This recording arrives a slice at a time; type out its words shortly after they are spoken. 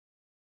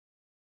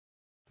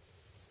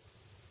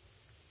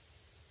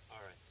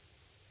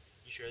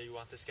You sure you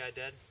want this guy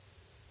dead?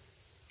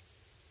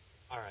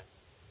 Alright.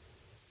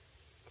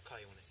 I'll call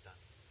you when it's done.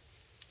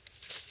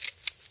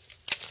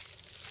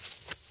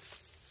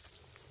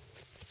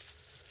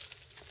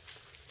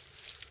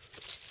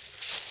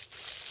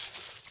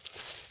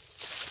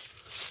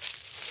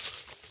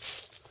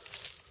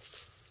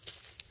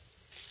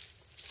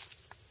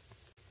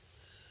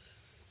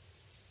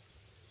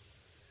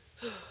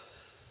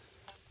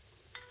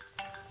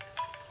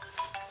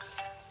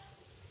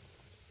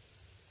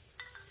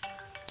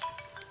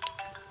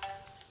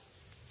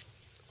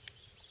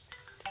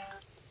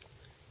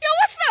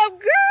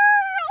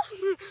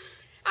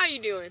 How you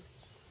doing?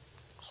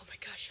 Oh my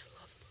gosh, I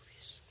love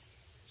movies.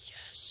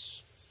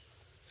 Yes.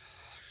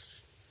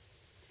 Yes.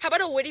 How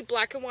about a witty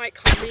black and white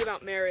comedy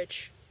about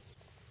marriage?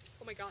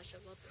 Oh my gosh, I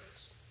love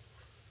those.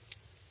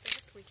 Do I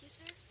have Twinkies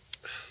there?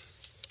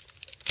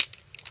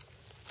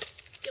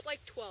 Get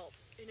like 12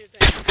 in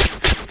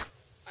advance.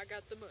 I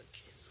got the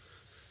munchies.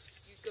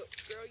 You go,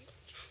 girl. You.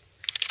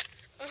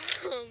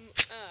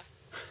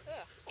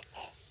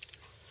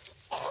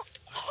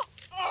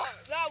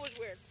 That was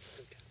weird.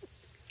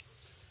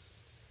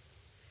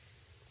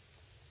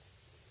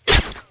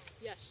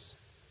 Yes.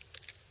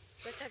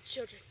 Let's have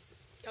children.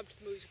 Come to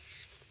the movies.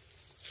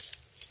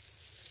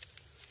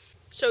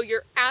 So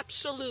you're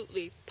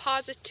absolutely,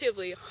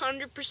 positively,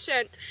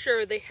 100%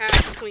 sure they have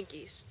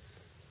Twinkies.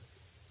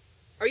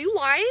 Are you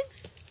lying?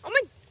 Oh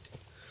my...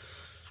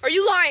 Are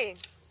you lying?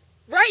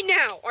 Right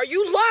now, are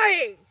you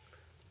lying?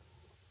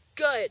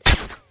 Good.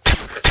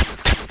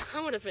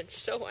 I would have been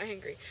so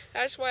angry.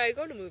 That's why I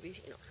go to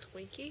movies. You know,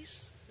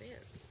 Twinkies?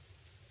 Man.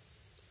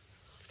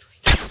 I love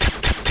Twinkies.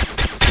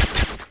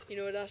 You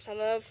know what else I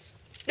love?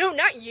 No,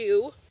 not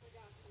you.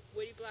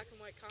 Witty black and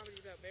white comedy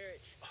about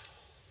marriage.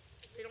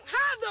 They don't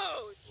have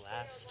those!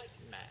 Last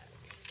mag.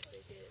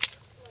 They did.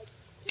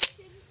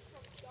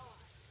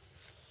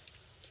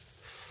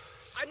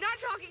 I'm not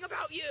talking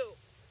about you!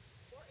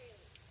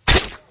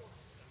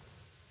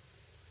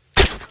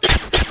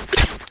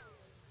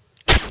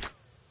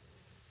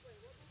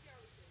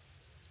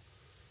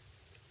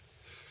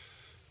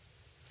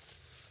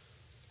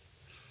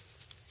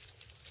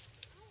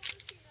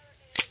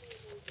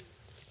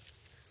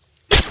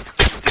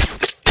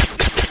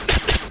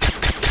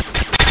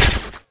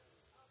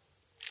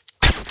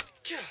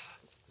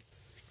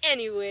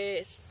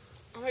 Anyways,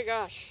 oh my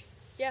gosh,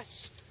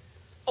 yes.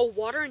 Oh,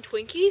 water and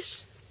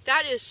Twinkies?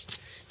 That is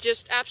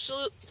just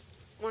absolute.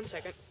 1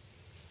 second.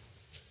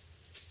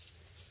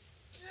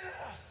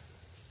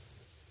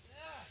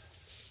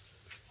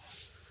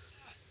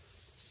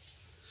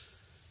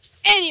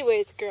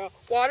 Anyways, girl,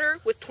 water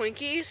with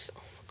Twinkies?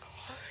 Oh my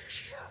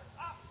gosh.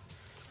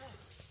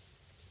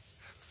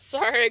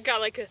 Sorry, I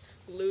got like a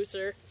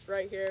loser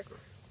right here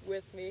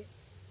with me.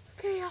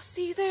 Okay, I'll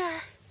see you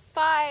there.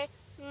 Bye.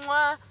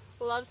 Mwah.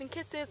 Loves and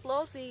kisses,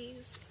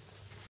 losies.